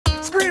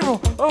Screening room.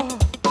 Oh.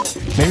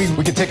 Maybe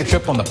we could take a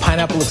trip on the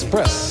Pineapple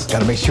Express.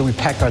 Gotta make sure we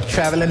pack our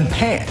traveling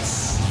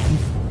pants.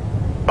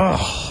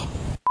 Oh.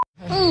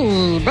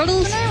 Hey,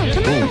 buddies.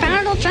 Come on,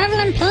 Pineapple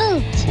traveling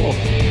pants.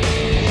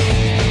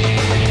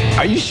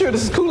 Are you sure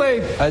this is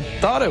Kool-Aid? I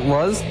thought it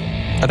was.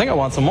 I think I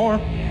want some more.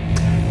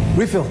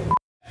 Refill.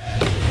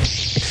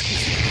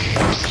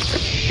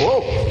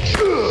 Whoa.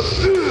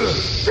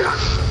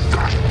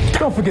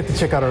 Don't forget to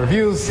check out our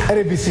reviews at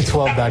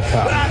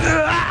ABC12.com.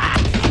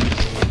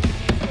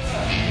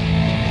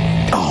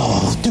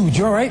 Oh, dude,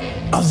 you all right?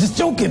 I was just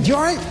joking. You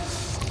all right?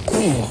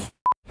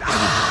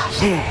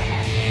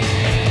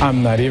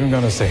 I'm not even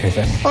going to say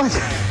anything.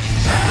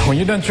 When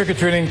you're done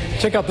trick-or-treating,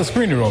 check out the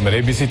Screening Room at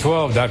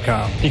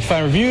ABC12.com. You can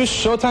find reviews,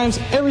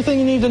 showtimes, everything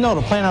you need to know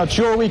to plan out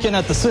your weekend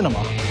at the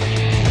cinema.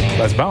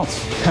 Let's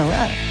bounce. All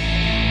right.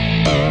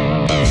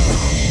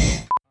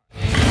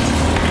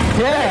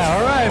 Yeah,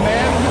 all right,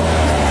 man.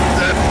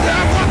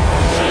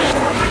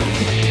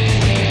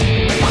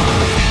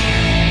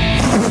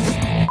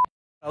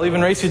 I'll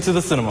even race you to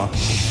the cinema.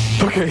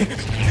 Okay.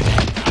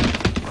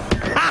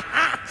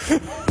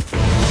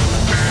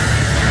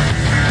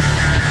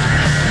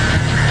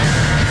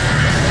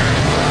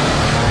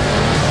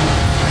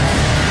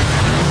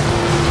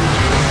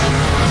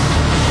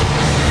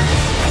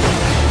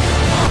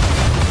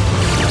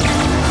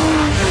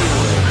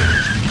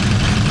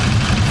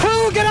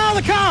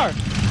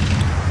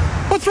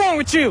 What's wrong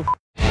with you?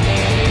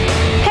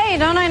 Hey,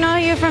 don't I know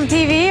you from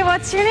TV?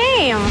 What's your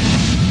name?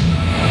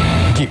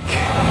 Geek.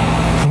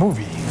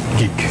 Movie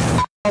geek.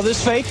 Oh,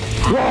 this fake?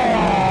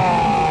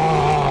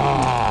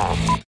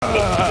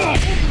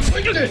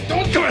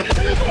 Don't do it.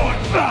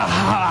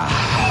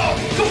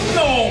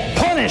 No.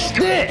 Punish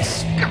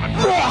this.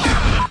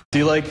 Do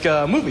you like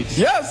movies?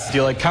 Yes. Do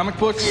you like comic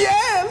books?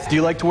 Yes. Do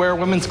you like to wear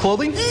women's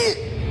clothing?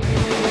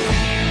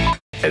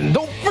 And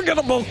don't forget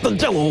about the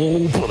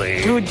Jell-O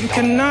pudding. Dude, you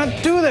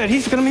cannot do that.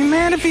 He's gonna be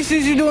mad if he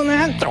sees you doing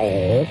that.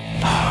 Oh.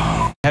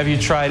 Have you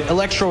tried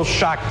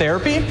electroshock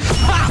therapy?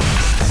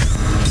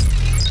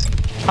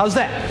 How's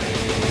that?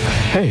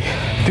 Hey,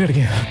 do it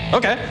again.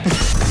 Okay.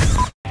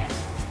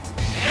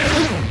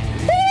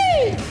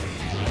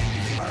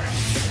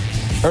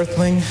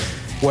 Earthling,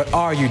 what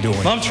are you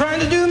doing? I'm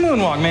trying to do the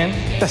moonwalk, man.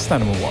 That's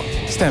not a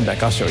moonwalk. Stand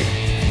back, I'll show you.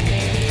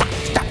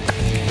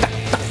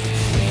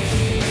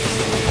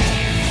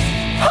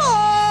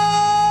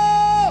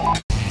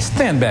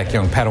 Stand back,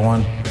 young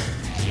Padawan.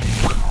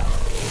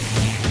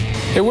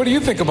 Hey, what do you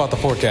think about the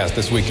forecast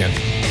this weekend?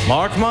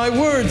 Mark my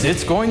words,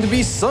 it's going to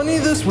be sunny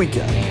this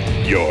weekend.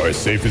 Your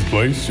safest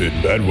place in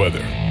bad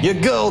weather. You're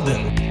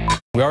golden.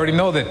 We already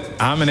know that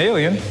I'm an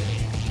alien.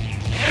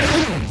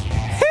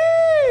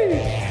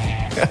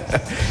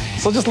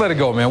 So just let it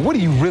go, man. What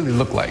do you really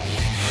look like?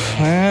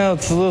 Well,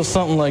 it's a little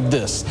something like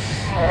this.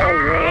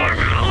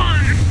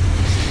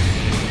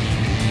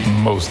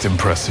 Most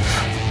impressive.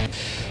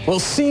 Well,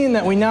 seeing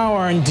that we now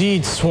are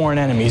indeed sworn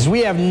enemies,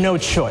 we have no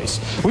choice.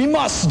 We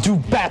must do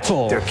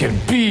battle. There can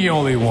be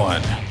only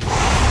one.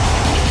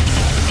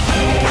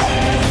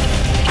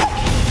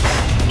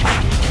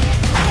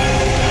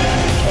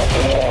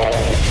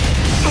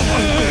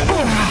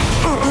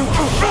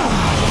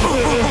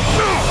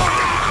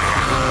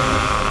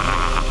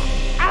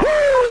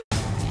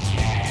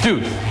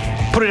 Dude,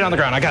 put it on the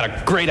ground. I got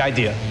a great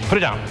idea. Put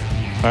it down.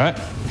 All right?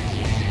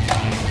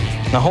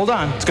 Now hold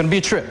on. It's going to be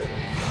a trip.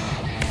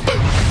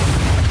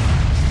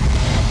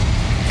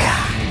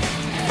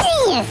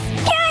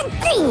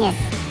 Genius.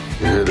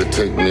 You here to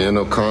take me in,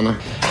 O'Connor?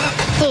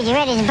 Dude, you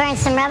ready to burn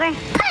some rubber?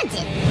 Punch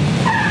it.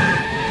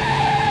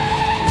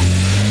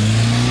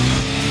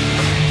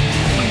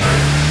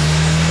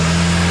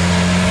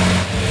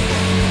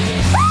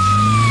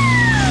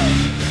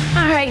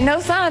 All right, no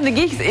sign of the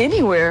geeks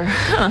anywhere.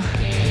 Huh.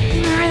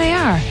 There they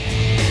are.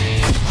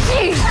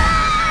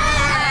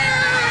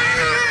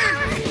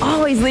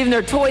 Always leaving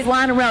their toys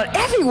lying around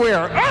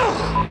everywhere.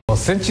 Ugh. Well,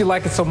 since you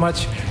like it so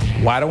much,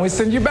 why don't we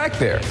send you back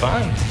there?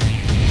 Fine.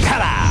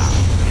 Ta-da!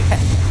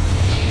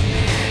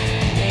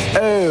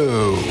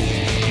 Oh.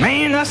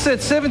 Man, I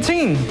said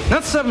 17,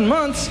 not 7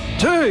 months.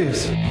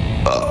 Jeez.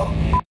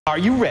 Are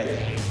you ready?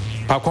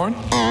 Popcorn?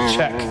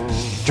 Check.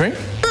 Drink?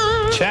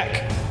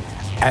 Check.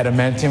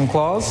 Adamantium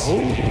claws?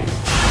 Ooh.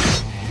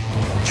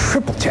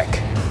 Triple check.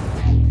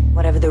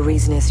 Whatever the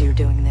reason is you're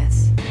doing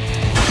this.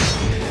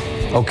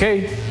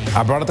 Okay,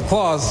 I brought out the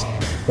claws.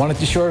 Why don't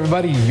you show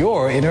everybody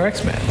your inner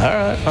X-Men? All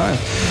right, fine.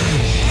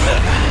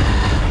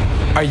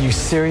 Are you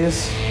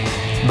serious?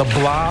 The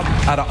Blob?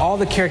 Out of all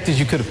the characters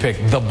you could have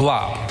picked, the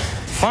Blob.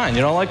 Fine,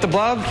 you don't like the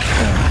Blob?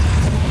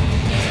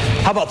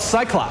 How about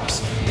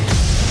Cyclops?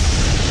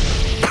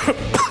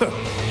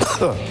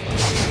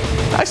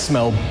 I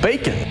smell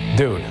bacon.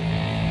 Dude,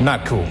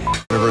 not cool.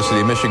 University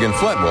of Michigan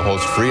Flint will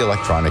host free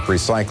electronic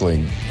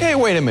recycling. Hey,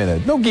 wait a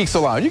minute. No geeks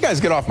allowed. You guys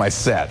get off my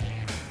set.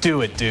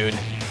 Do it, dude.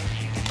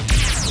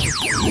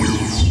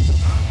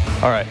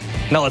 All right,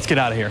 now let's get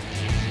out of here.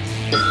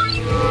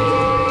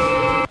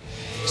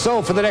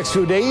 So for the next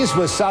few days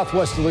with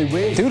southwesterly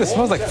winds. Dude, it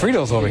smells like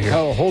Fritos over here.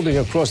 Holding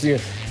across the...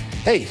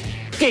 Hey,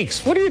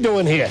 Geeks, what are you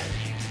doing here?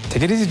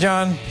 Take it easy,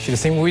 John. Should have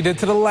seen what we did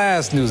to the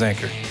last news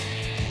anchor.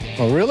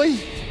 Oh, really?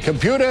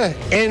 Computer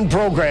in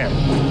program.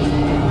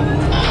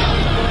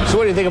 So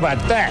what do you think about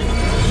that?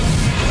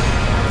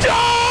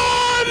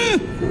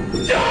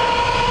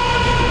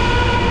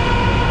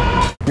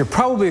 You're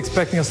probably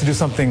expecting us to do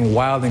something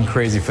wild and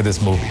crazy for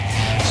this movie.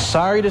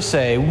 Sorry to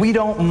say, we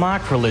don't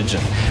mock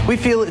religion. We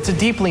feel it's a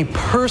deeply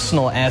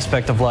personal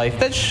aspect of life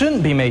that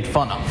shouldn't be made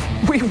fun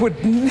of. We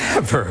would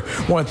never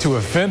want to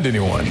offend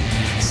anyone.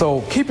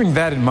 So keeping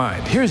that in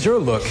mind, here's your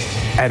look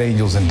at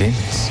Angels and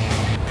Demons.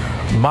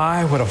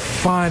 My, what a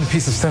fine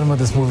piece of cinema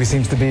this movie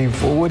seems to be.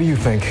 What do you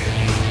think?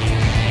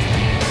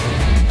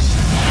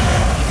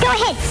 Go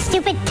ahead,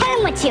 stupid. Tell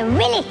him what you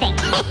really think.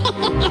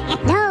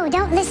 No,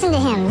 don't listen to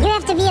him. You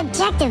have to be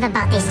objective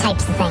about these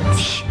types of things.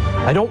 Shh,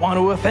 I don't want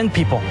to offend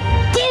people.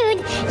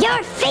 Dude,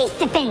 your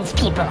face offends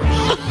people.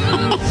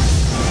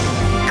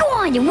 Go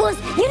on, you wuss.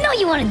 You know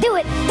you want to do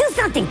it. Do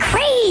something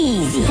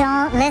crazy.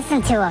 Don't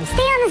listen to him.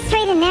 Stay on the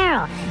straight and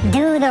narrow.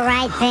 Do the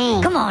right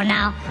thing. Come on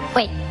now.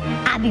 Wait,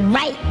 I'll be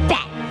right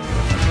back.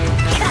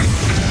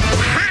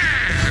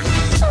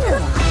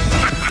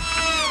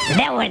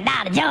 That went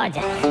down to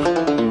Georgia.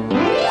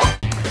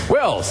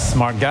 Well,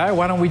 smart guy,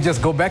 why don't we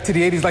just go back to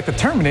the 80s like the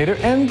Terminator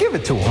and give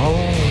it to him? Oh.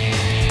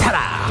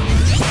 Ta-da!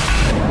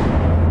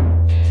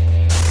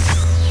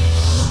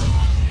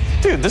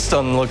 Dude, this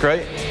doesn't look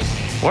right.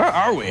 Where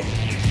are we?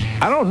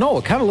 I don't know.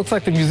 It kind of looks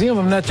like the Museum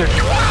of Nature.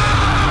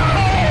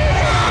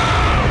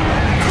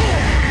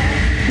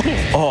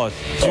 Oh,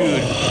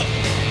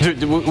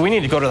 dude, we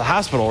need to go to the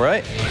hospital,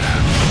 right?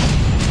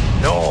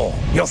 No,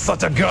 you're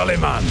such a girly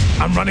man.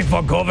 I'm running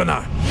for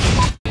governor.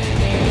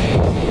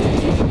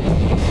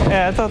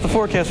 Yeah, I thought the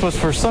forecast was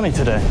for sunny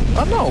today.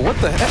 Oh, no. What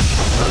the heck?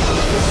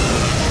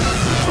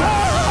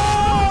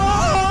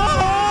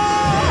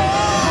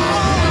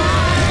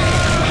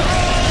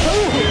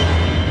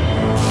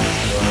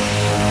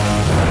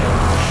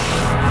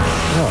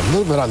 Oh, a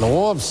little bit on the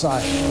warm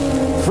side.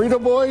 Frito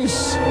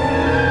boys?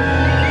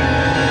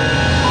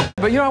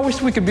 But, you know, I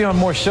wish we could be on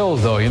more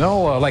shows, though, you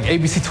know, like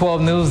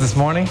ABC12 News this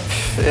morning.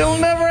 It'll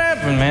never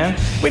happen, man.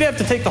 We'd have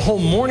to take the whole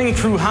morning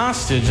crew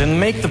hostage and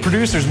make the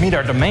producers meet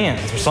our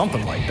demands or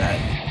something like that.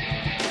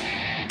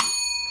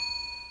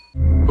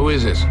 Who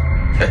is this?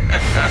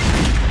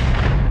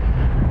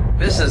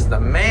 This is the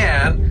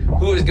man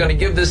who is going to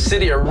give this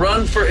city a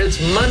run for its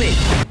money.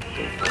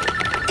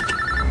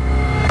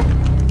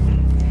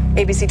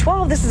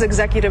 ABC12, this is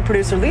executive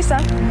producer Lisa.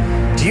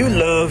 Do you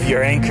love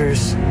your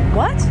anchors?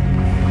 What?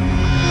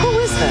 Who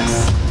is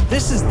this?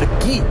 This is the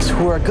geeks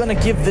who are gonna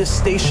give this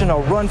station a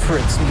run for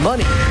its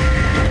money.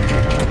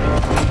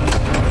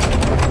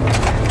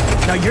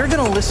 Now you're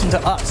gonna listen to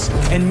us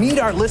and meet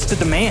our list of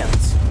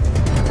demands.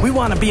 We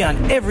want to be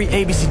on every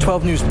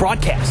ABC12 News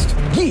broadcast.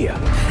 Yeah.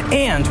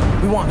 And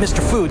we want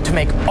Mr. Food to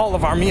make all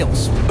of our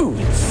meals. Ooh,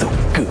 it's so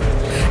good.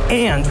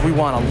 And we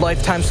want a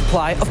lifetime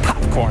supply of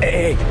popcorn.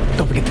 Hey,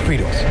 don't forget the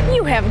Fritos.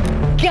 You have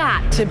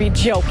got to be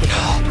joking.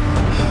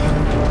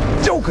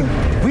 Joking.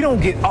 We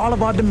don't get all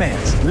of our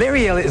demands.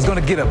 Larry Elliott is going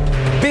to get a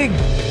big,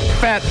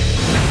 fat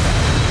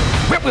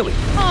Wet Willie.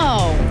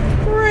 Oh,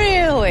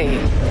 really?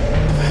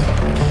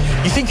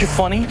 You think you're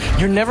funny?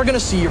 You're never going to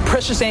see your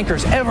precious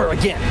anchors ever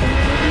again.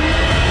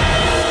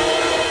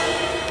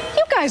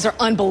 You guys are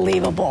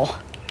unbelievable.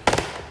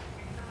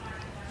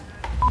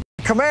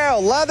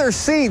 Camaro, leather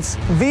seats,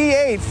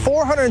 V8,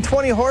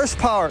 420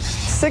 horsepower,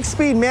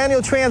 6-speed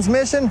manual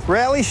transmission,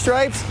 rally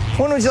stripes.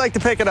 When would you like to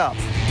pick it up?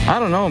 I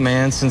don't know,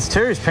 man. Since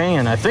Terry's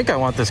paying, I think I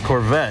want this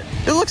Corvette.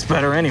 It looks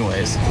better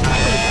anyways.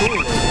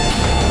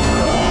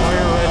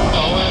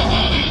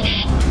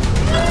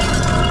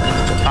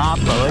 Top,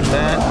 I like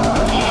that.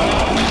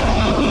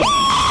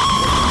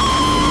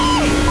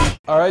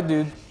 All right,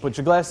 dude. Put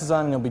your glasses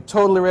on and you'll be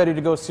totally ready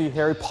to go see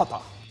Harry Potter.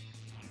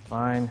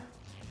 Fine.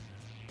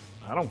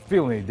 I don't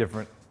feel any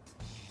different.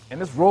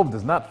 And this robe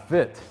does not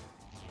fit.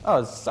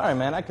 Oh, sorry,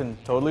 man. I can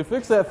totally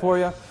fix that for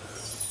you.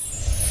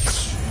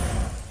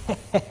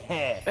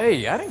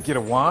 Hey, I didn't get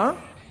a wand.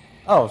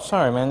 Oh,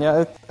 sorry, man.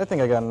 Yeah, I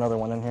think I got another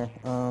one in here.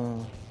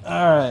 All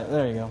right,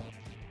 there you go.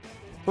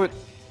 But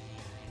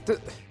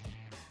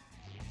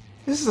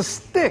this is a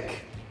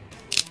stick.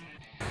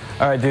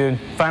 All right, dude.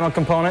 Final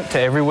component to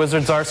every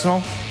wizard's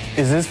arsenal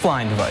is this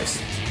flying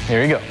device.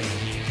 Here you go.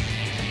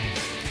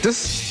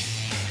 This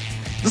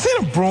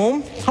ain't a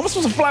broom. How am I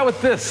supposed to fly with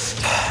this?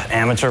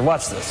 Amateur,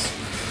 watch this.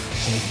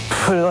 You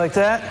put it like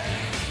that.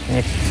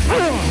 And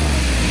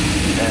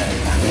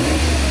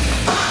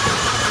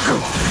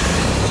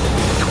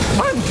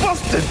Mine's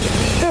busted.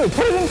 Dude,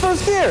 put it in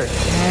first gear.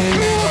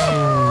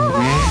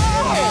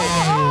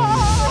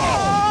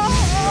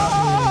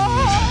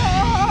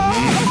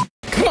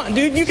 Come on,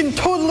 dude. You can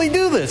totally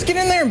do this. Get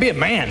in there and be a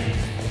man.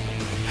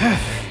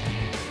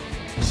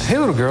 Hey,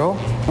 little girl.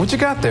 What you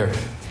got there?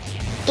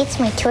 It's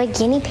my toy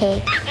guinea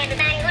pig.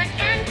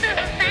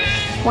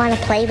 Want to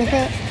play with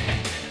it?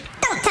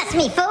 Don't touch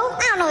me, fool! I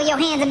don't know where your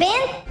hands have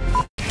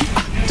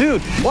been.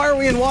 Dude, why are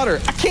we in water?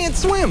 I can't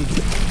swim.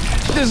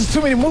 There's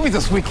too many movies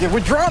this weekend. We're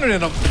drowning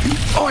in them.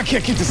 Oh, I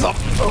can't keep this up.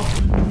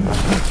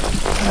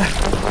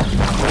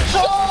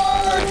 Oh,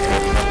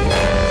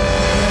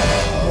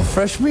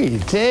 fresh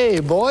meat. Hey,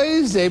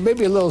 boys, they may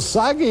be a little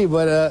soggy,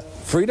 but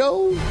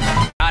Frito?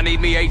 I need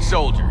me 8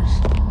 soldiers.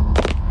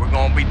 We're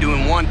gonna be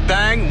doing one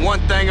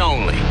thing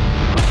only.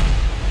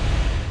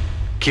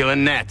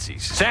 Killing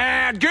Nazis.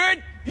 Sound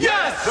good?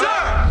 Yes,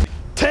 sir!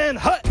 10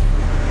 hut.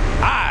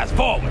 Eyes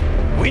forward.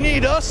 We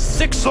need us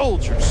 6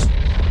 soldiers.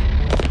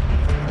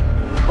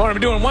 We're going to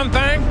be doing one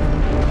thing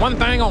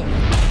only.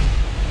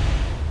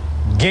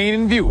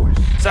 Gaining viewers.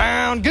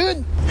 Sound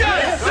good?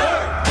 Yes,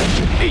 sir!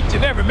 Each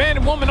and every man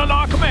and woman under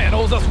our command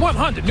owes us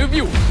 100 new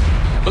viewers.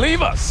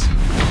 Believe us,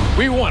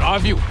 we want our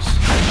viewers.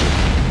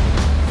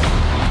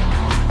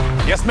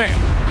 Yes, ma'am.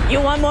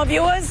 You want more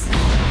viewers?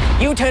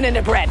 You turn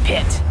into Brad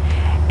Pitt.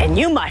 And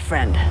you, my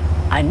friend,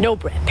 I know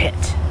Brad Pitt.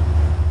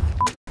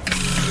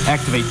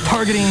 Activate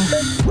targeting.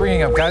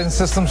 Bringing up guidance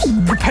systems.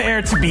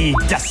 Prepare to be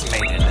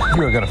decimated.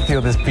 You are going to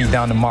feel this beat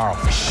down tomorrow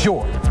for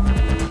sure.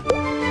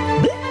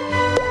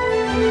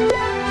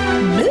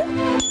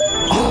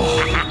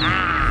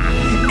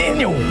 In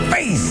your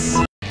face.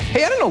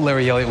 Hey, I didn't know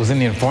Larry Elliott was in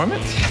The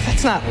Informant.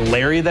 That's not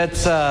Larry,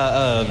 that's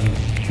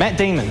Matt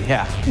Damon,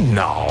 yeah.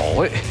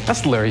 No,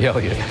 that's Larry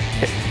Elliott.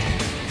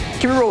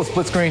 Can we roll a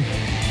split screen?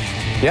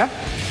 Yeah?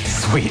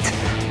 Sweet.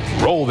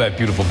 Roll that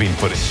beautiful beam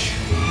footage.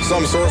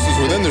 Some sources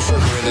within the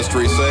sugar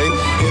industry say,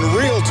 in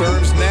real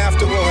terms,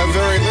 NAFTA will have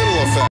very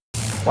little effect.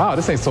 Wow,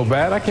 this ain't so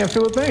bad. I can't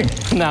feel a thing.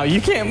 Now,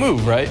 you can't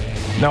move, right?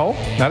 No,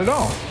 not at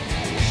all.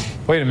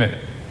 Wait a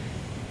minute.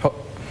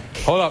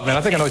 Hold up, man.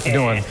 I think I know what you're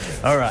doing.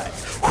 All right.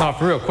 No,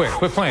 for real, quick.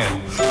 Quit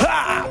playing.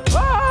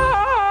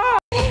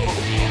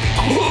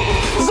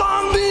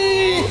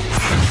 Zombie!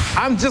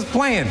 I'm just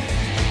playing.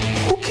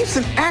 Who keeps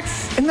an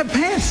axe in the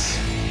pants?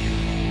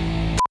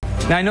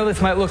 Now, I know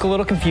this might look a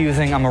little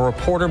confusing. I'm a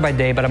reporter by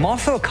day, but I'm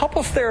also a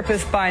couples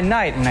therapist by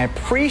night, and I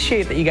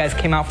appreciate that you guys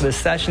came out for this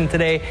session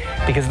today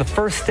because the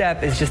first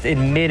step is just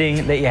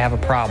admitting that you have a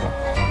problem.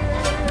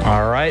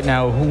 All right,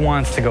 now who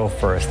wants to go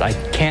first? I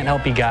can't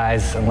help you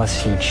guys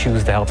unless you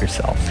choose to help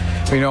yourself.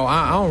 You know,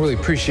 I don't really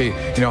appreciate,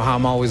 how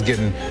I'm always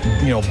getting,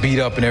 beat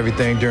up and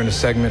everything during the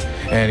segment.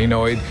 And,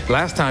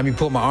 last time you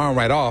pulled my arm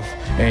right off,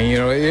 and,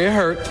 it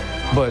hurt.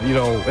 But,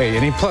 hey,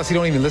 and plus he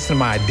don't even listen to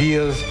my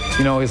ideas.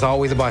 It's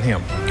always about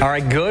him. All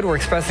right, good. We're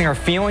expressing our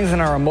feelings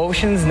and our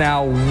emotions.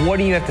 Now, what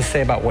do you have to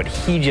say about what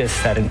he just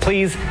said? And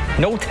please,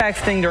 no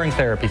texting during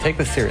therapy. Take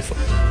this seriously.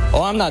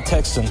 Oh, I'm not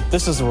texting.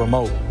 This is a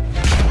remote.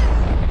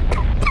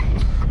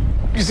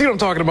 You see what I'm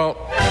talking about?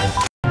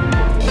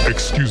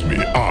 Excuse me,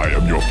 I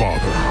am your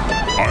father.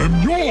 I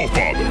am your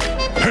father.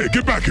 Hey,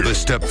 get back here. The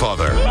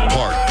Stepfather,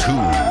 Part 2.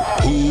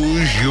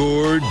 Who's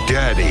your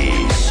daddy?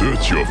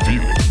 Search your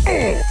feelings.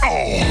 Oh,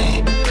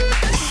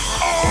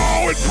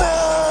 it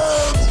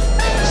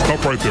burns!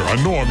 Stop right there. I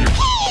know I'm your...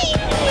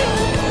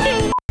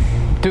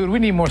 Dude, we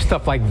need more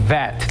stuff like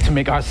that to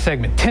make our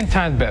segment 10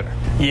 times better.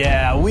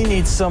 Yeah, we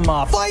need some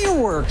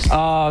fireworks.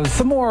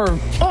 Some more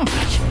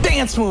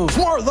dance moves,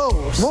 more of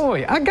those.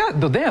 Boy, I got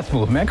the dance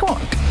moves, man. Come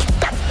on.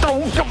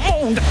 Oh,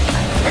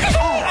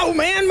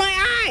 man, my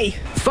eye.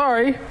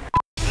 Sorry.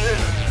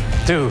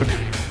 Dude,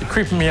 you're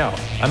creeping me out.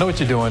 I know what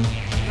you're doing.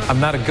 I'm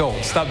not a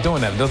goat. Stop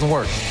doing that. It doesn't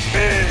work.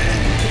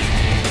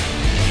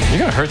 You're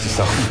gonna hurt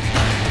yourself.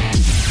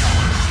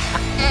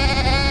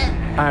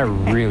 I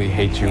really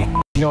hate you.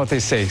 You know what they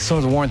say, as soon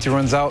as the warranty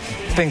runs out,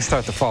 things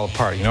start to fall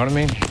apart, you know what I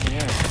mean?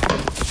 Yeah.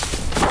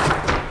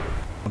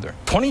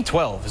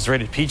 2012 is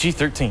rated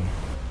PG-13.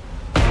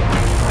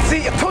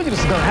 See, I told you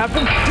this was gonna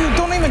happen. Dude,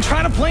 don't even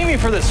try to play me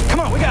for this. Come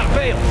on, we gotta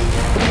bail.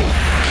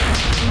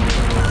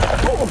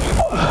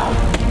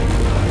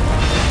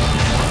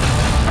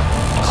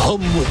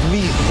 Come with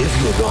me if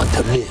you want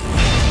to live.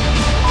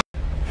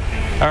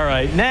 All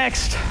right,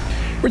 next.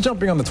 We're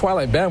jumping on the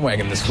Twilight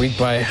bandwagon this week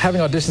by having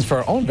auditions for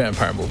our own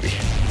vampire movie.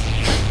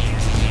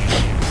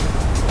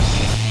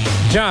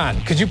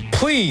 John, could you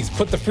please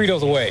put the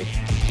Fritos away?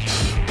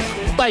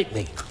 Bite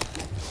me.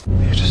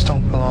 You just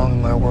don't belong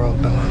in my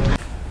world, Bella.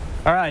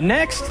 All right,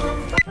 next.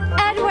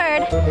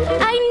 Edward,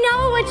 I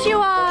know what you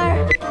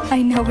are.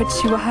 I know what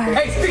you are.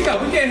 Hey, speak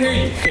up. We can't hear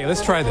you. Okay,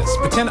 let's try this.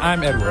 Pretend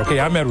I'm Edward. Okay,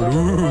 I'm Edward.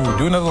 Ooh,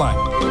 do another line.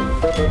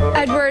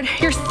 Edward,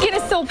 your skin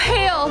is so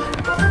pale.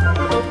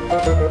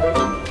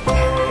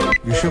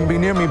 You shouldn't be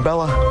near me,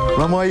 Bella.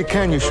 Run while you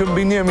can. You shouldn't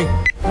be near me.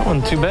 That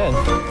wasn't too bad.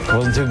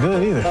 Wasn't too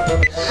good either.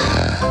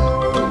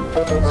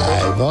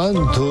 I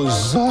want to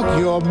suck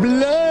your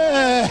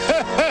blood.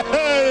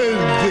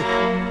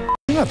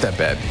 Not that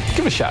bad.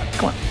 Give it a shot.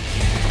 Come on.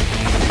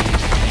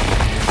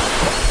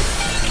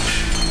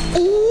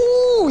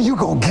 Ooh, you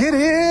gonna get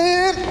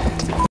it.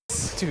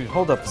 Dude,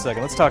 hold up a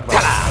second. Let's talk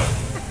about this.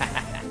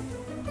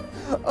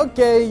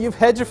 Okay, you've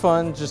had your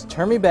fun. Just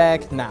turn me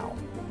back now.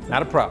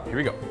 Not a problem. Here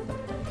we go.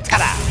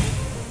 Ta-da!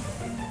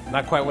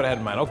 Not quite what I had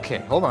in mind. Okay,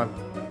 hold on.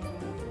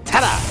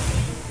 Ta-da!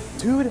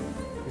 Dude,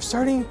 you're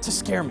starting to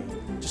scare me.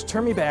 Just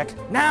turn me back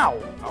now.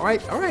 All right,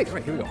 here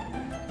we go.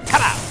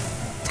 Ta-da!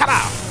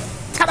 Ta-da!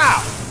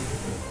 Ta-da!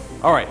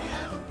 All right,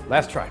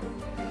 last try.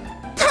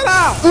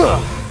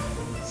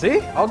 See?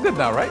 All good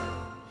now, right?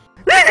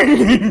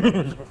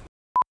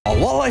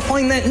 Well, I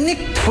find that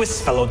Nick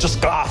Twist fellow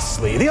just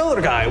ghastly. The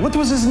other guy, what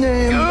was his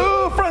name?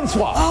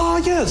 Francois. Ah,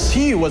 yes,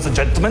 he was a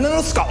gentleman and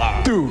a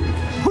scholar. Dude,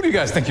 who do you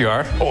guys think you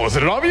are? Oh, is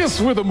it obvious?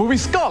 We're the movie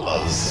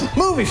scholars.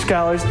 Movie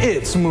scholars,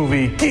 it's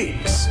movie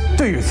geeks.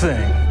 Do you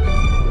think?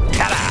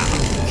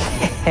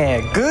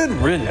 Ta-da! Good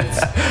riddance.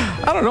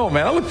 I don't know,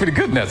 man. I look pretty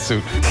good in that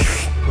suit.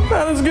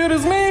 Not as good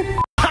as me.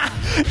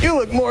 You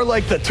look more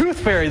like the Tooth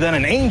Fairy than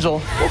an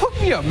angel. Well,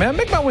 hook me up, man.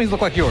 Make my wings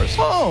look like yours.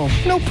 Oh,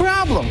 no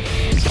problem.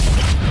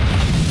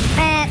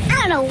 I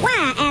don't know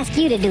why I asked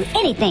you to do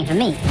anything for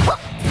me.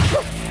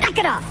 Knock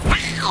it off.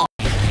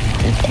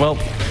 Well,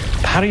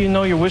 how do you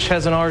know your wish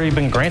hasn't already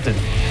been granted?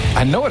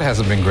 I know it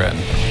hasn't been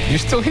granted. You're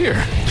still here.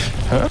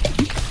 Huh?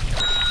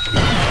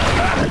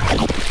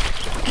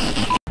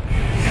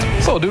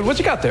 So, dude, what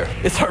you got there?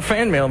 It's our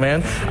fan mail,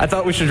 man. I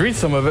thought we should read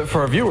some of it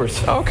for our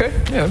viewers. Oh, okay.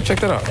 Yeah, check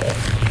that out.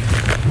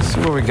 Let's see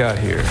what we got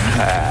here.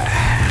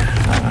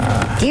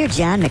 Dear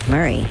John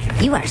McMurray,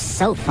 you are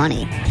so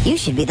funny. You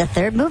should be the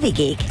third movie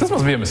geek. This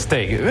must be a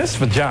mistake. This is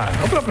for John.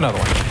 Open up another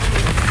one.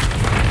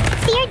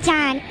 Dear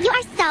John, you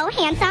are so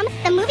handsome.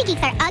 The movie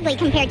geeks are ugly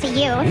compared to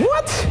you.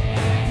 What?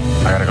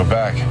 I gotta go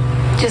back.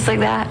 Just like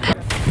that.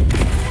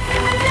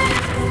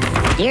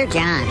 Dear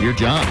John. Dear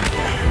John.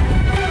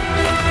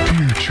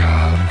 Dear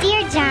John.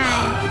 Dear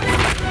John.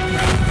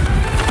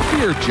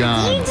 Dear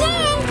John. Dear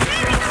John.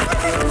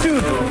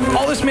 Dude,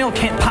 all this mail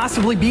can't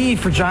possibly be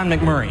for John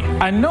McMurray.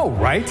 I know,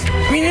 right?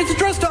 I mean, it's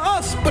addressed to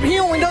us, but he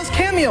only does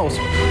cameos.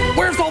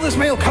 Where's all this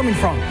mail coming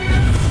from?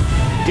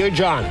 Dear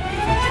John,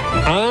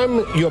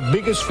 I'm your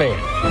biggest fan.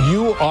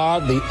 You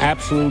are the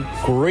absolute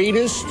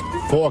greatest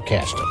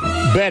forecaster.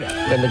 Better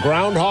than the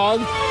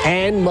groundhog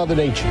and Mother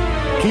Nature.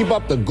 Keep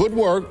up the good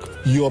work.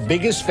 Your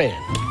biggest fan.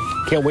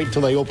 Can't wait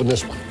till they open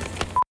this one.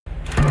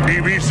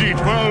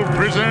 ABC12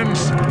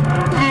 presents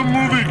The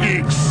Movie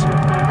Geeks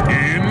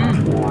in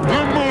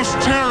the most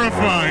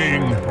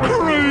terrifying,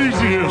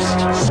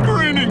 craziest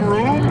screening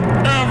room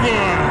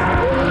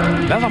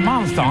ever. There's a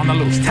monster on the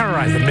loose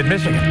terrorizing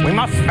mid-Michigan. We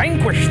must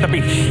vanquish the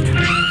beast.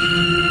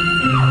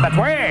 That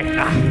way.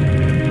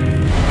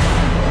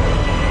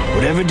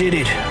 Whatever did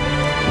it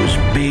was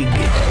big,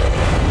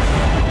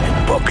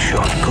 and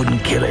buckshot couldn't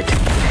kill it.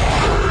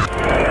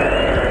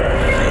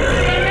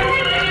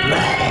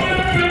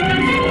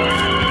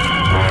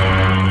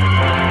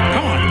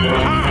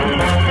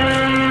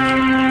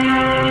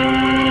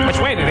 Which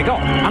way did he go?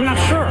 I'm not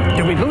sure.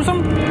 Did we lose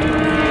him?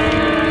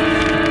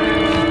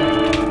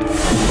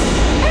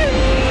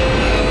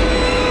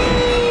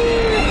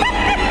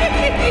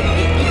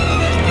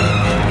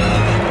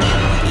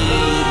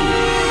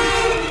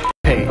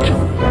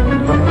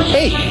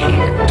 Hey,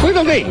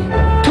 Tweedledee,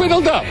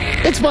 Tweedledum,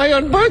 it's my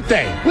own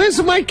birthday.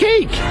 Where's my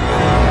cake?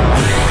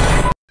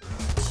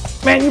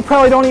 Man, you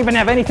probably don't even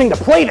have anything to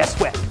play this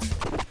with.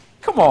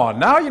 Come on,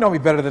 now you know me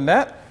better than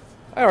that.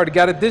 I already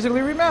got it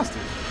digitally remastered.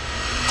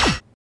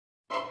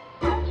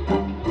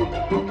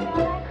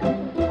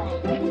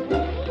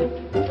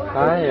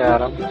 Hi,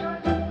 Adam.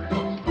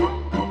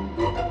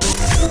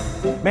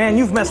 Man,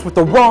 you've messed with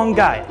the wrong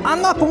guy.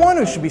 I'm not the one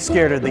who should be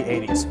scared of the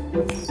 80s.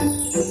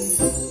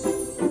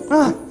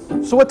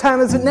 So what time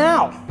is it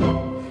now?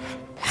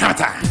 Hammer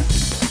time!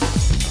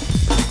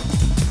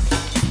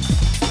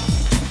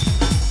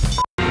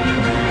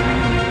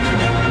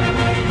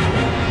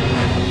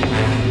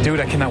 Dude,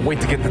 I cannot wait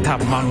to get to the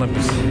top of Mount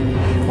Olympus.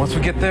 Once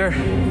we get there,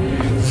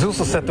 Zeus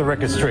will set the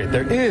record straight.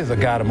 There is a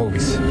god of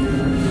movies.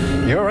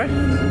 You all right?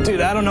 Dude,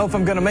 I don't know if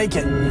I'm gonna make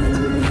it.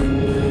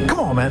 Come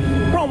on,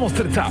 man. We're almost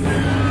to the top.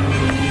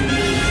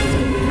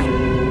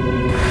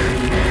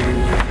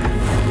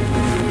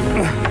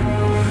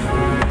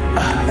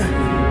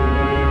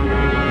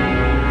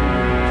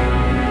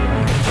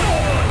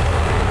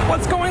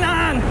 What's going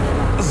on?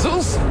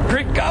 Zeus,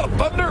 great god of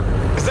thunder.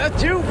 Is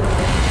that you?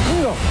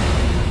 No.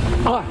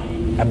 I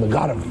am the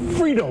god of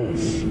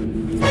Fritos.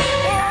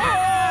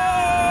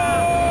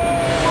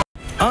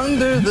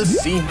 Under the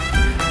sea.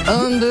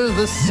 Under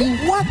the sea.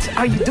 What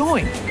are you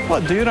doing?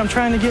 What, dude? I'm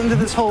trying to get into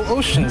this whole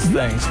oceans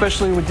thing,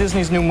 especially with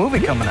Disney's new movie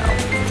coming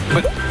out.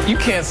 But you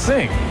can't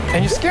sing,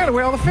 and you're scaring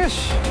away all the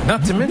fish.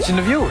 Not to mention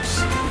the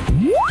viewers.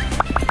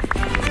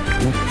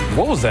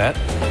 What was that?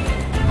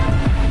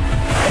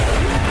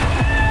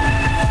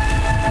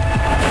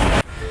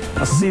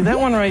 Now, see, that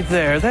one right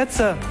there,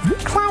 that's a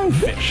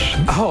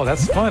clownfish. Oh,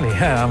 that's funny.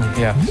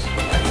 Yeah,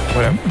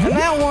 whatever. And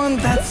that one,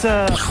 that's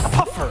a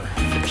puffer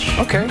fish.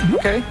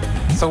 Okay.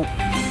 So,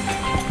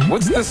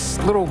 what's this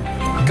little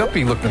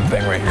guppy-looking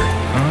thing right here?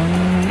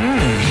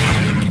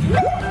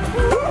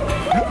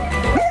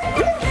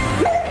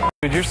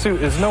 Dude, your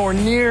suit is nowhere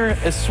near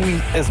as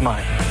sweet as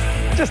mine.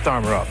 Just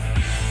armor up.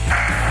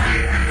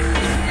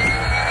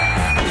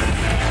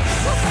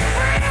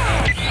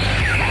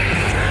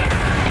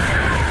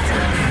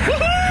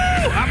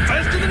 I'm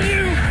faster than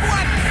you.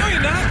 What? No,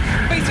 you're not.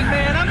 Face it,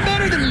 man. I'm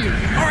better than you.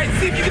 All right,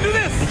 see if you can do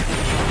this.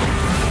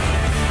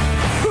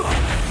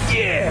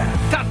 Yeah.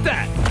 Top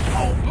that.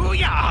 Oh,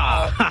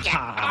 booyah. Get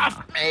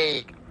off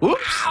me.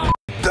 Whoops.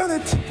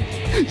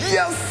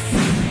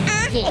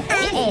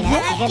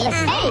 Hey, that's a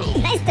good look.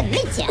 Hey, nice to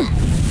meet you.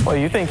 Well,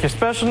 you think you're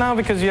special now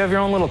because you have your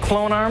own little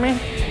clone army?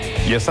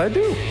 Yes, I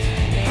do.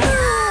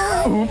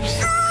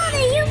 Oops.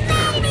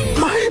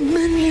 My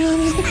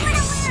minions.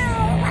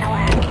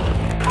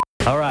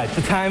 All right,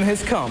 the time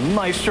has come.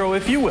 Maestro,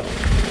 if you will.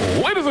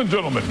 Ladies and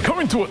gentlemen,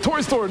 coming to a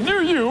toy store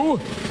near you,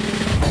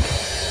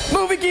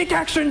 Movie Geek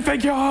action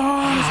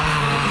figures!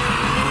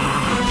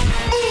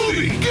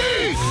 Movie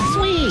Geeks!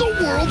 Sweet! The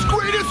world's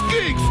greatest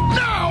geeks!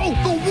 Now,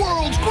 the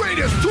world's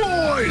greatest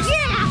toys!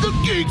 Yeah! The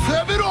geeks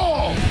have it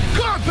all!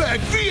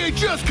 Compact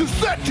VHS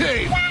cassette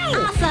tape! Wow!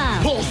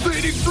 Awesome!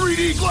 Pulsating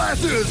 3D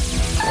glasses!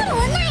 Total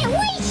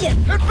annihilation!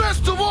 And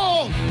best of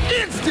all,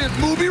 instant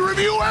movie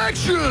review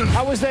action!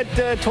 How was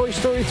that Toy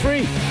Story 3?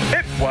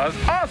 It was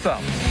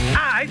awesome.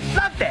 I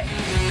loved it.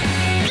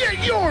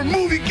 Get your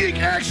Movie Geek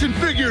action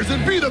figures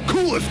and be the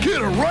coolest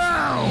kid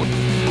around!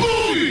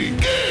 Movie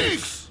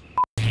Geeks!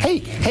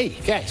 Hey,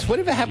 guys,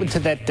 whatever happened to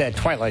that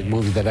Twilight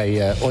movie that I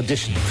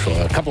auditioned for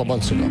a couple of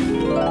months ago?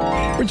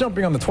 we're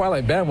jumping on the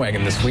Twilight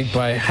bandwagon this week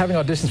by having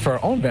auditions for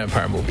our own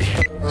vampire movie.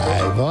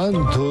 I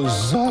want to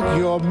suck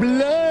your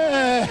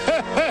blood!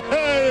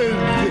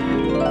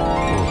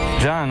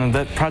 John,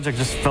 that project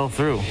just fell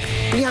through.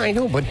 Yeah, I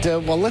know, but,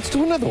 well, let's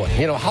do another one.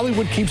 You know,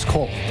 Hollywood keeps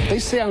calling. They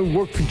say I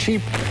work for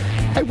cheap.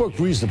 I work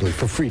reasonably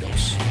for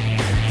Fritos.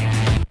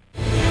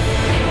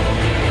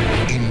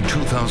 In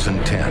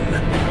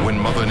 2010, when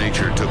Mother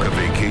Nature took a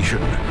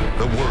vacation,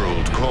 the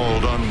world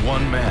called on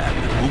one man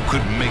who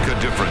could make a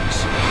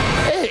difference.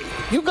 Hey,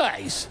 you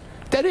guys,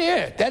 that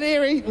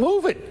air ain't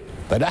moving.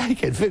 But I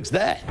can fix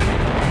that.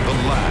 The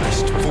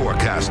last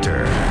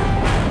forecaster.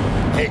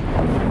 Hey,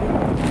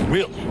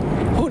 really,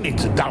 who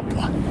needs a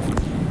Doppler?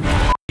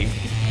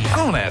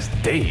 Don't ask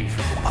Dave.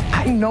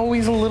 I know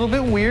he's a little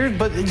bit weird,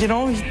 but, you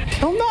know,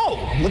 he'll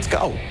know. Let's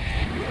go.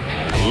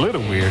 A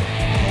little weird.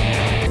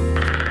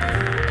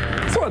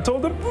 So I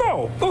told him,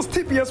 no, those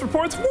TPS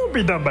reports won't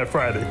be done by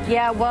Friday.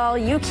 Yeah, well,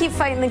 you keep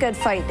fighting the good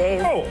fight,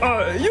 Dave.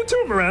 Oh, you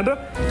too,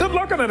 Miranda. Good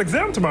luck on that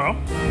exam tomorrow.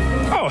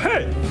 Oh,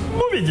 hey,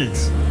 Movie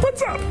Geeks,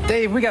 what's up?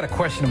 Dave, we got a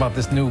question about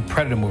this new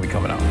Predator movie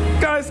coming out.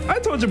 Guys, I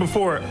told you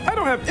before, I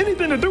don't have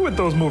anything to do with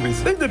those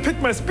movies. They depict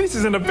my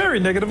species in a very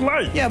negative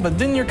light. Yeah, but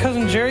didn't your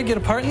cousin Jerry get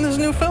a part in this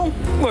new film?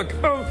 Look,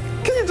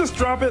 can you just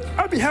drop it?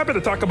 I'd be happy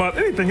to talk about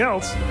anything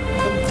else.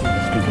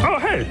 Oh,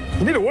 hey,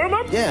 you need a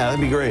warm-up? Yeah, that'd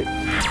be great.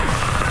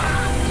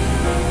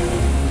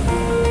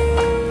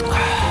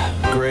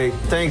 Great.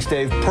 Thanks,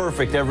 Dave.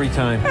 Perfect every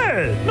time.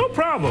 Hey, no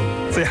problem.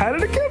 Say hi to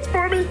the kids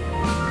for me.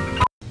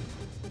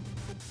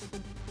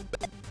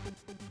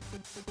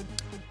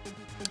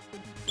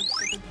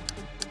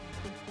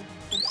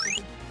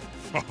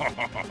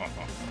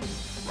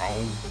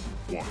 Round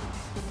one.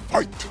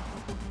 Fight!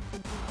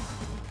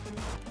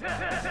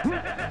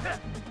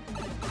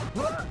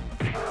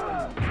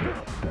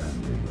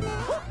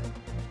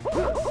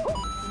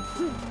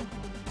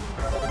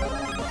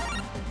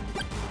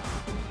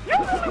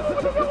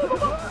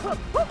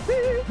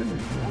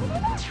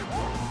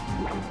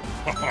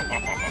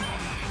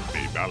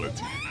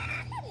 Fatality.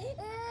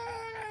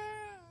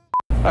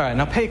 All right,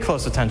 now pay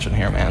close attention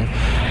here, man.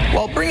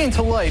 While bringing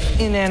to life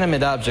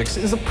inanimate objects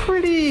is a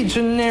pretty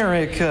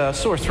generic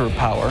sorcerer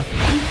power,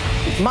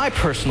 my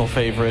personal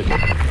favorite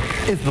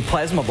is the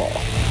plasma ball.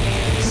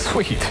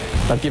 Sweet.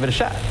 I'll give it a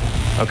shot.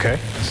 Okay,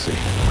 let's see.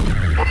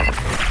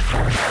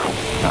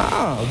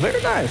 Ah,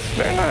 very nice,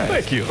 very nice.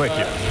 Thank you, thank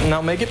you.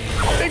 Now make it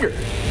bigger.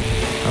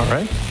 All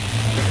right.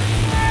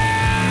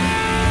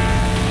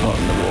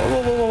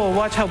 Whoa,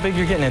 watch how big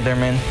you're getting it there,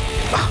 man.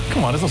 Oh,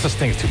 come on, there's no such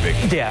thing as too big.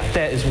 Yeah,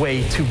 that is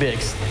way too big.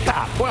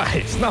 Stop. Why?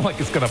 It's not like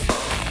it's gonna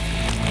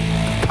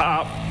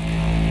pop.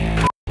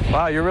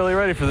 Wow, you're really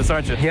ready for this,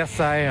 aren't you? Yes,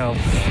 I am.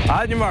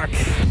 On your mark.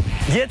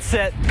 Get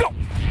set. Go.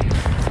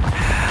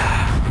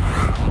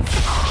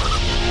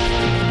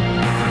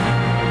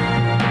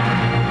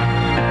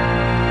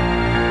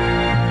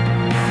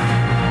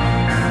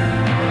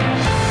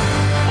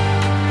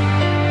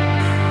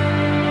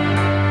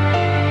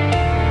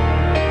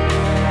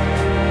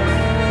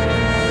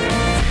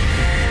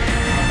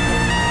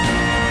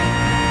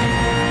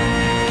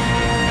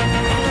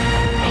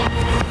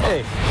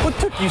 What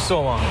took you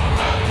so long?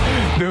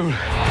 Dude,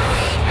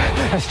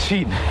 that's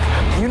cheating.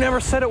 You never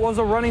said it was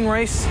a running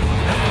race?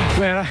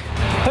 Man, I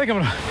think I'm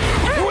gonna...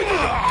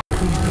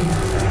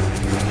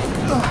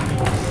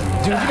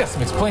 Dude, you got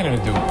some explaining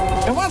to do.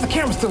 And why is the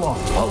camera still on?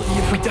 Well,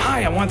 if we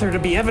die, I want there to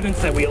be evidence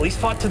that we at least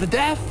fought to the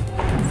death.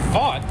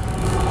 Fought?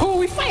 Who are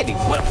we fighting?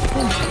 Well,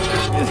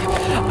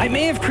 I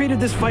may have created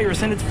this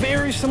virus, and it's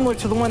very similar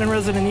to the one in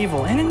Resident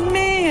Evil, and it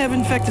may have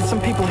infected some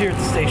people here at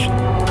the station.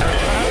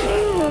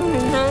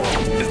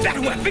 Is that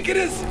who I think it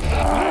is?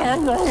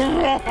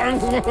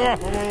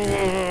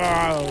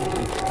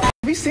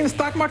 Have you seen the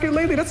stock market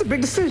lately? That's a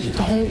big decision.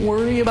 Don't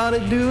worry about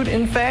it, dude.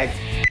 In fact,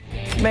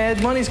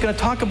 Mad Money's gonna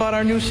talk about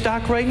our new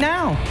stock right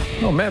now.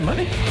 Oh, Mad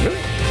Money? Really?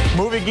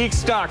 Movie Geek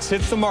stocks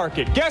hits the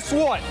market. Guess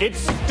what? It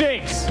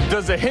stinks.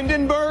 Does a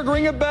Hindenburg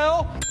ring a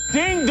bell?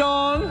 Ding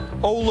dong!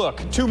 Oh,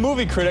 look, 2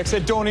 movie critics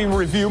that don't even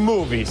review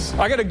movies.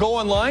 I gotta go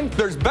online?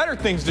 There's better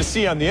things to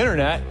see on the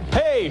internet.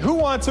 Hey, who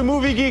wants a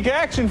Movie Geek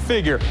action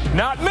figure?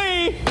 Not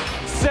me!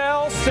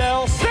 Sell,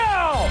 sell,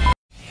 sell!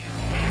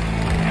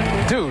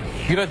 Dude,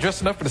 you not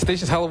dressed enough for the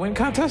station's Halloween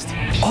contest?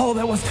 Oh,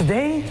 that was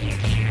today?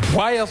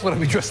 Why else would I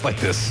be dressed like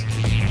this?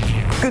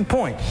 Good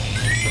point.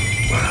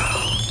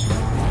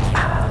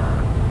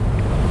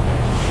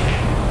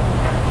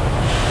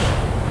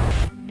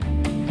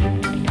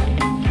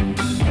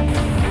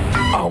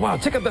 Oh, wow,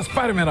 check out that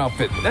Spider-Man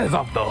outfit. That is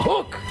off the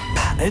hook.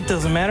 It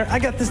doesn't matter. I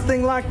got this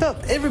thing locked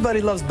up.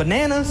 Everybody loves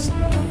bananas.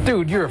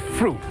 Dude, you're a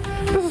fruit.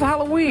 This is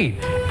Halloween.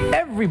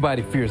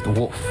 Everybody fears the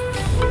wolf.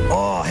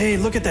 Oh, hey,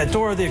 look at that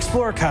Dora the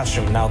Explorer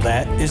costume. Now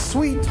that is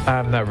sweet.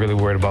 I'm not really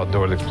worried about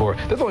Dora the Explorer.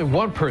 There's only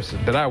one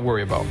person that I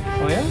worry about.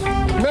 Oh, yeah?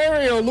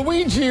 Mario,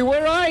 Luigi,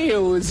 where are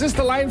you? Is this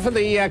the line for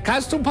the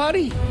costume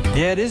party?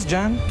 Yeah, it is,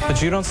 John.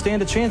 But you don't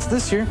stand a chance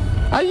this year.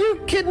 Are you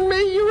kidding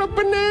me? You're a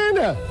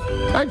banana.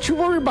 Aren't you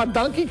worried about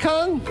Donkey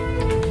Kong?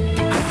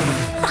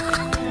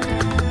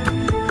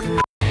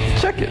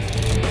 Check it.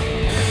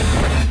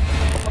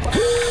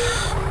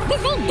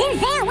 This ain't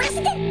Denzel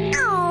Washington.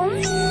 Oh,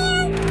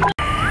 man.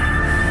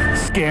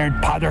 Scared,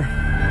 Potter.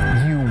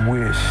 You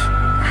wish.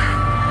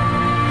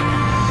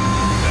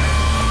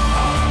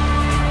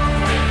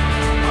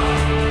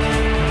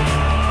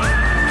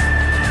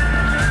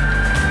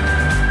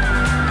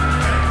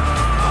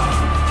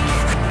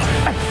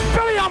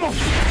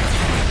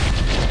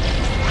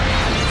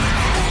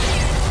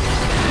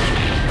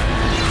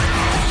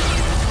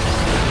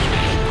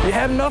 You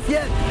had enough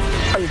yet?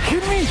 Are you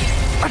kidding me?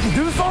 I can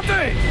do this all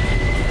day.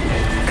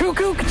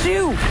 Cuckoo,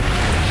 ka-choo.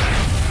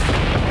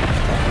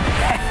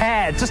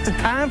 Just in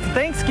time for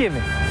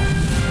Thanksgiving.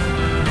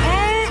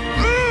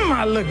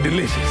 I look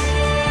delicious.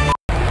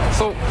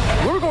 So,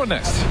 where are we going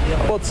next?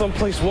 How about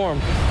someplace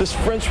warm? This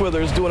French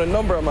weather is doing a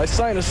number on my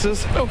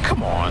sinuses. Oh,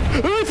 come on.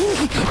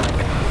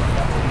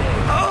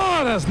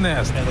 Oh, that's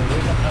nasty.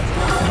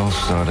 It all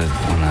started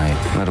when I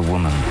met a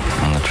woman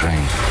on the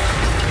train.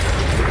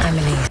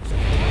 Emily.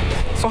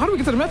 So how do we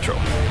get to the metro?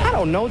 I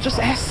don't know. Just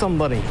ask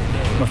somebody.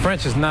 My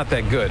French is not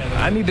that good.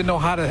 I need to know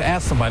how to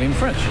ask somebody in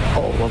French.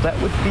 Oh, well, that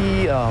would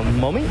be,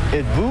 Mommy,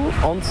 êtes-vous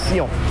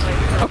ancien?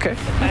 Okay,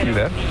 I can do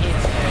that.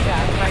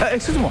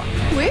 Excuse-moi.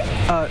 Oui?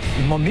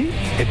 Mommy,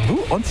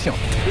 êtes-vous ancien?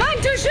 Mon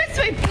Dieu, je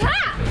suis prêt!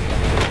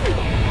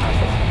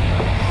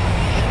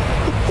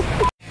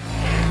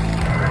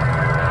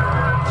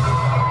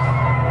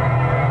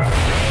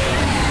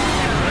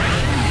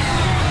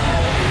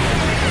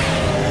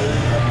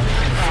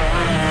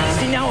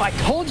 I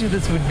told you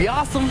this would be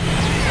awesome.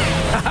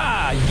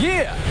 Haha,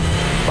 yeah!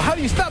 But how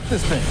do you stop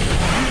this thing?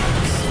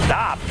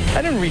 Stop.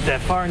 I didn't read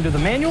that far into the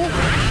manual.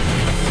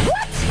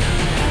 What?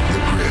 The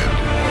grid,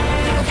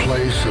 a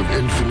place of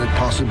infinite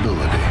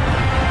possibility.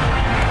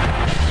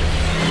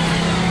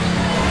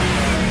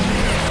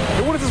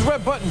 Hey, what does this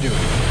red button do?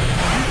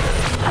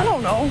 I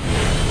don't know.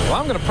 Well,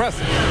 I'm gonna press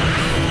it.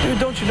 Dude,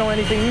 don't you know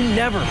anything? You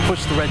never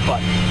push the red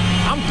button.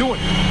 I'm doing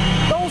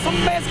it. No,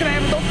 something bad's gonna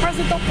happen. Don't press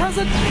it, don't press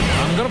it.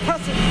 I'm gonna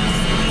press it.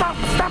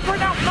 Stop right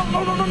now. No.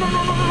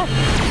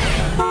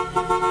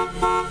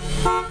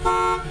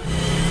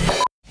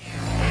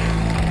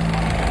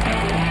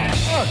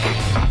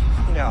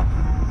 No,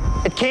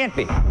 it can't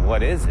be.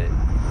 What is it?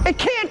 It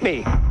can't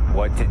be.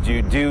 What did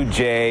you do,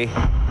 Jay?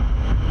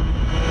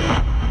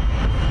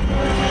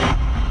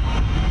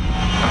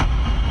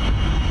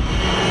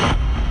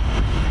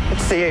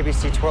 It's the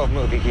ABC12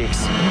 Movie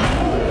Geeks.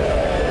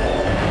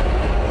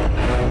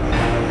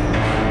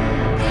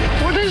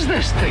 What is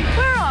this thing?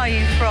 Where are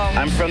you from?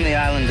 I'm from the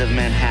island of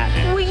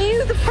Manhattan. Were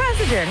you the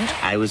president?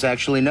 I was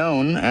actually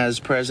known as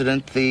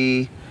President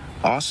the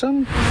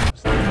Awesome.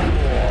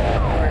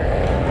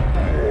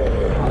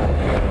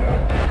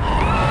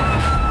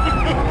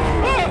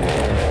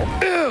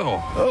 Ew!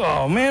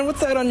 Oh, man, what's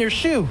that on your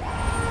shoe?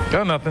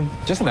 Got nothing.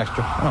 Just an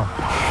extra. Oh.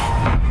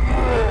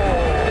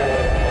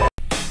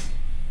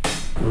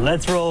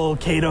 Let's roll,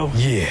 Kato.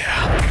 Yeah.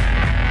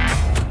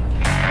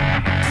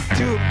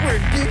 Dude, we're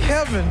in geek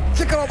heaven.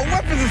 Check out all the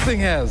weapons this thing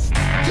has.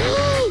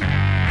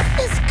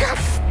 It's got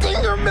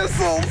stinger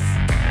missiles.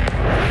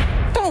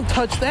 Don't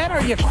touch that.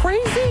 Are you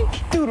crazy?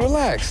 Dude,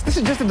 relax. This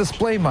is just a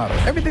display model.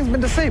 Everything's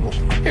been disabled.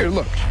 Here,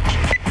 look.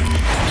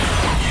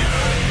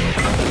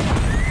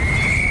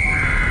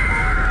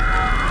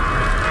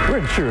 We're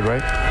insured,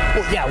 right?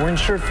 Well, yeah, we're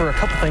insured for a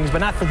couple things, but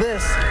not for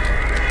this.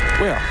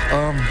 Well,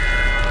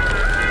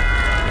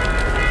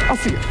 I'll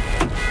see you.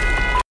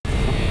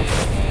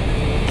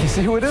 Can you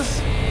see who it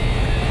is?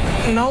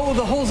 No,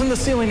 the holes in the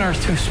ceiling are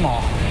too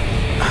small.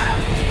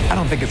 I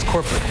don't think it's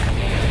corporate.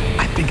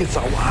 I think it's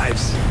our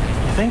wives.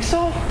 You think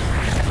so?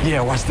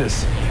 Yeah, watch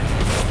this.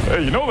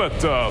 Hey, you know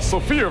that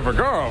Sofia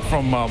Vergara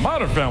from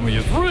Modern Family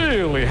is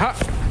really hot.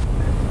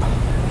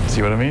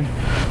 See what I mean?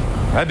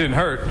 That didn't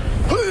hurt.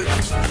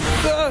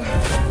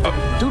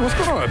 Dude, what's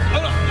going on?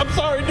 I'm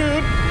sorry,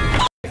 dude.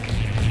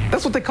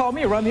 That's what they call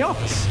me around the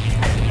office.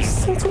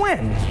 Since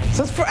when?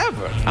 Since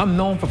forever. I'm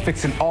known for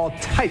fixing all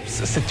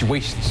types of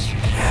situations.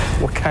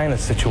 What kind of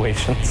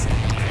situations?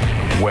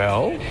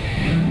 Well,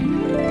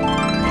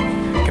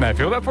 can I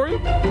fill that for you?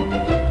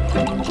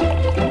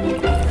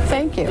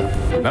 Thank you.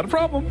 Not a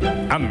problem.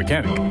 I'm the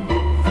mechanic.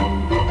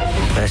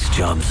 Best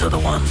jobs are the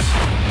ones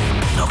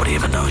nobody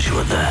even knows you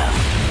were there.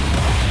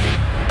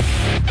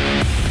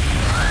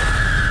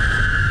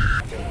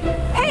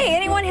 Hey,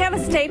 anyone have a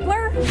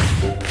stapler?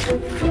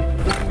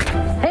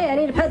 Hey, I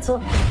need a pencil.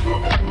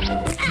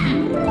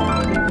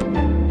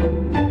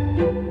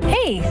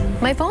 Hey,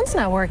 my phone's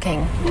not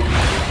working.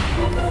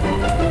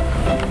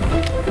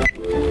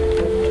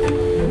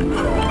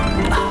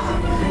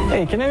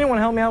 Hey, can anyone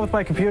help me out with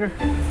my computer?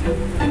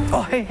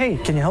 Oh, hey,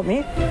 can you help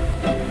me?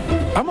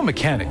 I'm a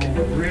mechanic,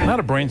 not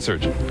a brain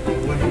surgeon.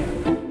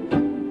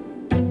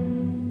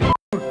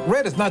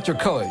 Red is not your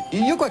color.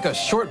 You look like a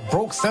short,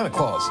 broke Santa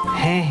Claus.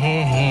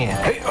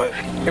 Hey,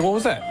 what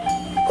was that?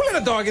 Who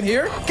let a dog in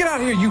here? Get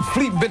out of here, you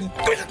fleet-bitten...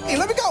 Hey,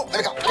 let me go, let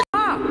me go.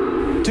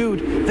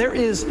 Dude, there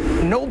is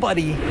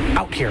nobody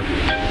out here.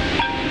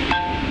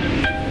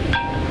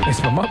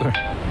 It's my mother.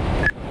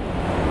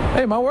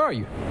 Hey, Ma, where are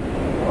you?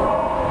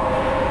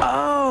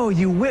 Oh,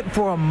 you went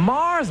for a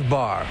Mars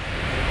bar.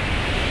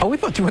 Oh, we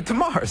thought you went to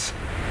Mars.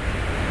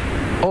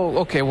 Oh,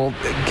 okay, well,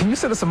 can you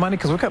send us some money?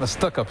 Because we're kind of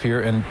stuck up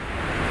here, and...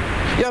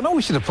 Yeah, I know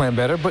we should have planned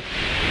better, but...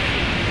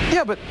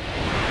 Yeah, but...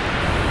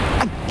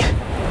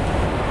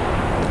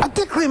 I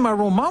did clean my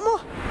room,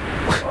 Mama.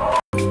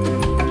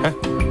 Huh?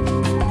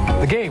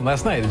 The game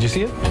last night, did you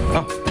see it?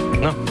 Oh,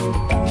 no.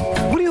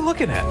 What are you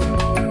looking at?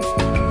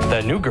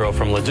 That new girl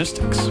from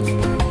logistics.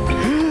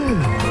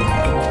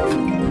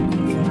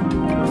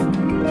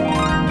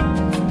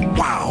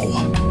 Wow.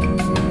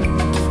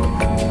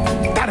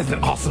 That is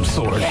an awesome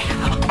sword. Yeah.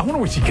 I wonder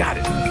where she got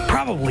it.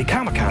 Probably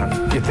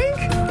Comic-Con. You think?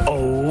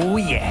 Oh,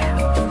 yeah.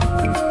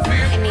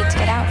 I need to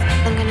get out.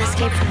 I'm gonna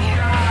escape from here.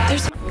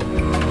 There's...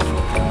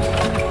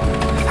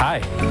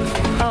 Hi.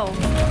 Oh.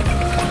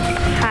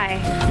 Hi.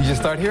 You just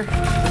start here?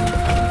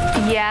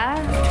 Yeah.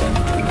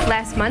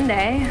 Last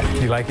Monday.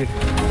 You like it?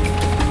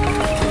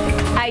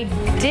 I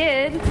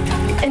did.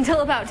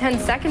 Until about 10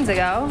 seconds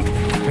ago.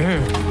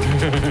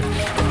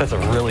 That's a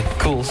really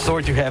cool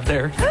sword you have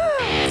there.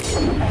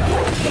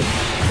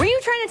 Were you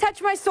trying to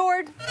touch my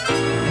sword?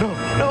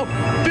 No,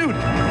 dude,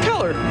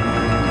 tell her.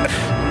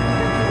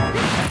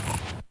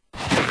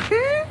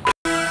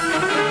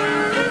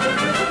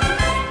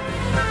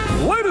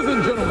 Ladies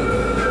and gentlemen,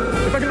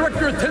 if I can direct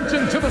your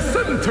attention to the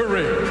center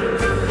ring,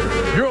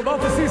 you're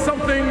about to see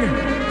something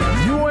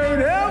you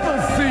ain't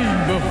ever seen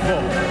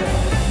before.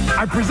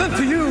 I present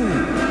to you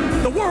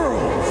the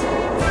world's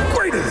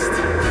greatest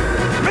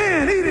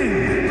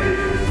man-eating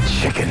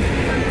chicken.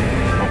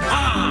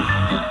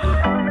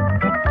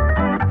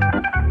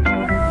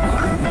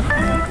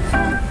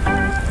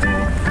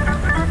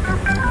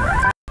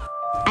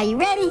 Are you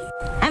ready?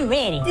 I'm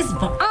ready. This is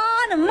for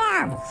all the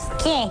marbles.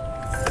 Okay.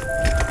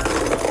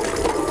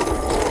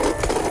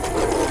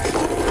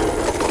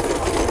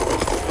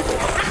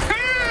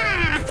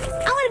 Aha!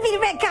 I want to be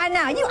the red card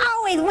now. You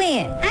always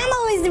win. I'm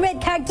always the red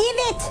card. Give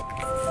it.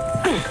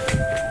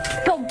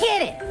 Go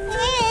get it.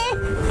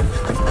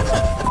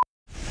 Yeah.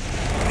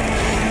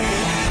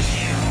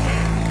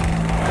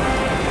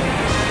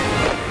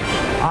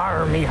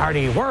 Army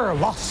Hardy, we're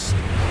lost.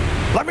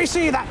 Let me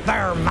see that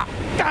there map.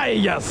 Aye,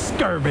 you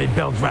scurvy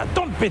build rat.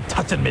 Don't be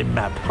touching me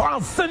map, or I'll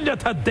send you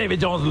to Davy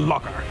Jones'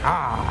 locker.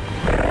 Ah.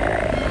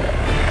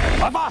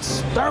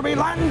 Avast, there be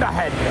land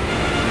ahead.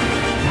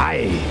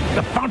 Aye,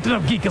 the fountain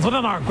of geek is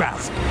within our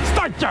grasp.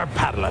 Start your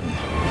paddling.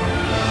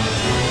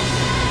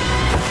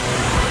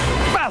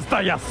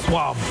 Faster, you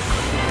swab.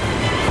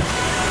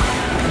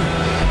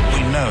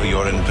 We know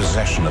you're in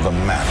possession of a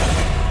map.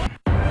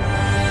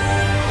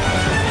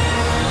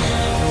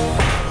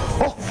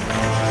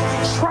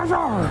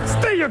 Treasure!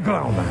 Stay your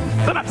ground,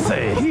 man. Then I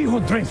say, he who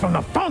drinks from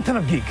the fountain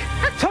of geek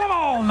shall have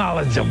all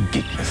knowledge of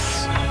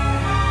geekness.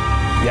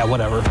 Yeah,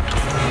 whatever.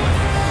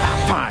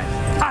 Fine.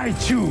 I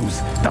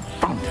choose the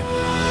fountain.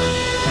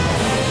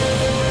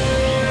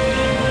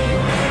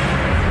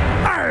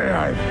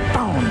 I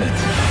found it.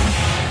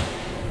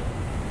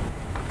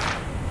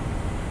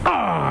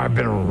 Ah, I've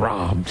been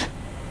robbed.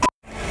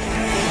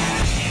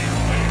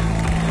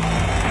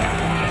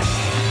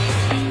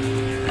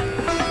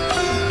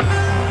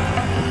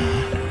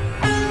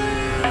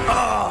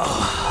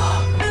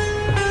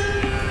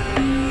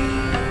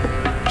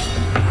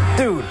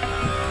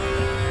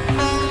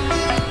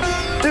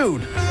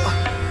 Dude.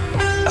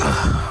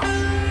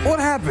 What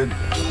happened?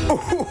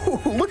 Oh,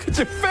 look at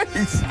your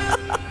face.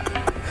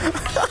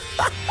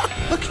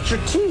 Look at your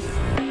teeth.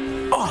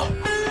 Oh.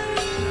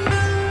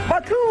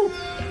 Baku.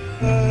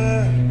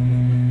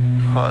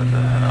 What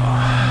the hell?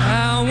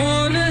 I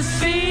wanna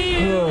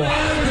see you.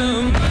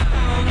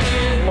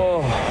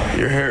 Oh,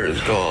 your hair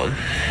is gone.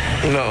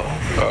 No.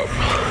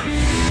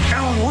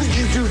 Alan, what did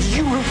you do? Did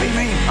you roofie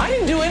me? I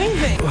didn't do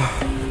anything.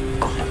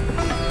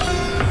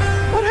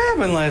 What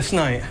happened last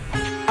night?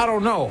 I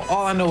don't know.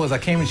 All I know is I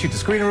came and shoot the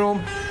screening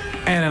room,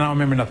 and then I don't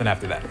remember nothing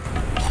after that.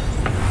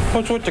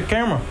 What's with the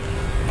camera?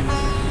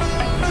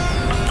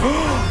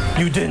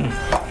 You didn't.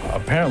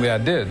 Apparently I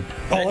did.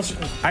 Oh, listen,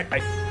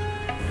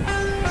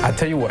 I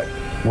tell you what,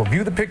 we'll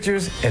view the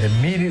pictures and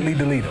immediately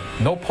delete them.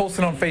 No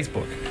posting on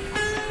Facebook.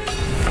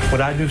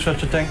 Would I do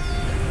such a thing?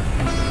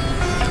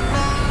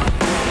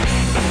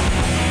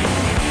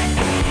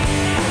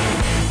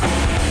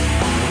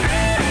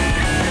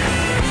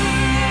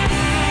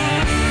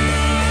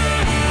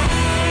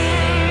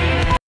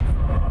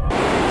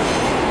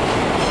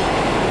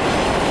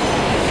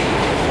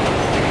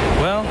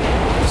 Well,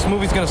 this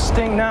movie's gonna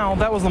sting now.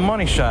 That was the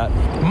money shot.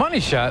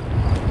 Money shot?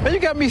 Man, you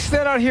got me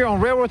set out here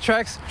on railroad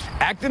tracks,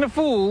 acting a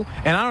fool,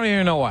 and I don't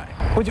even know why.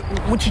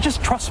 Would you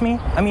just trust me?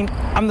 I mean,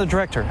 I'm the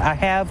director. I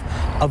have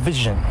a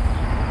vision.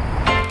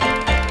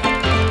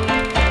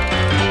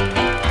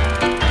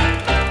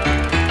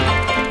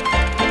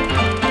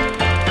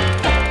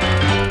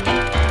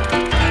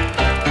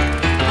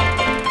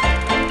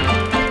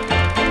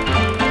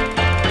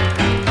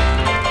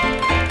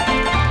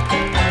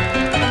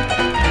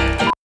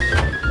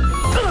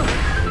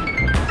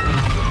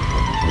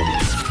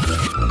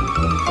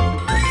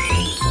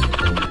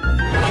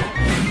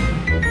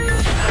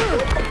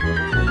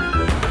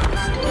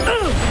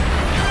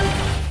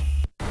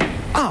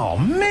 Oh,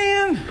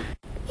 man.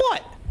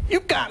 What?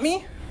 You got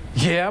me.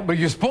 Yeah, but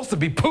you're supposed to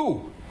be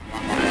poo.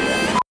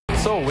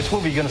 So, which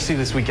movie are you gonna see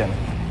this weekend?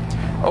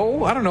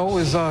 Oh, I don't know.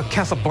 Is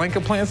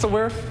Casablanca playing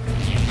somewhere?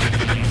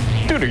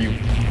 Dude, are you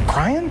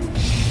crying?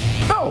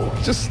 No,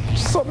 just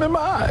something in my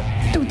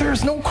eye. Dude,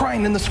 there's no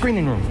crying in the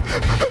screening room.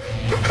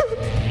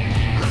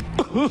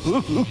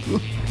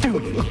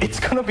 Dude, it's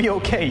gonna be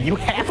okay. You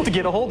have to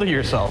get a hold of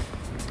yourself.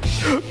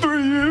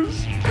 3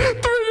 years.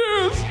 3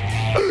 years.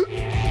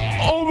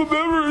 All the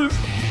memories.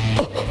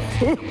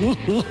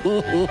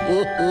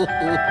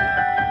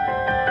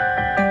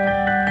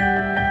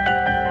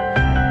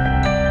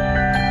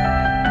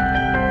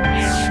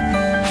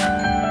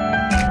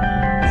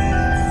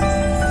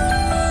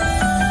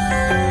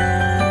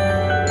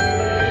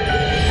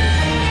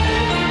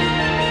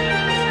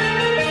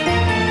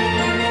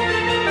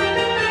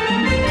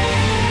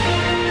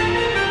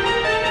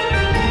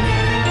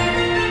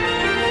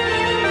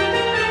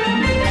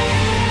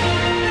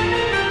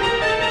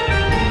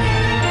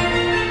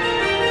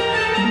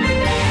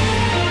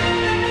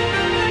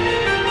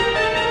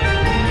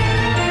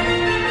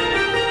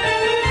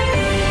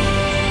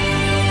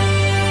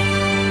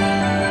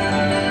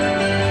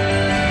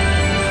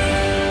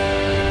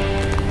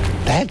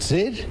 That's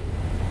it?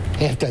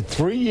 After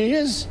 3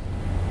 years?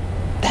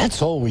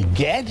 That's all we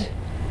get?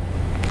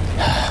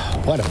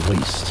 What a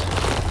waste.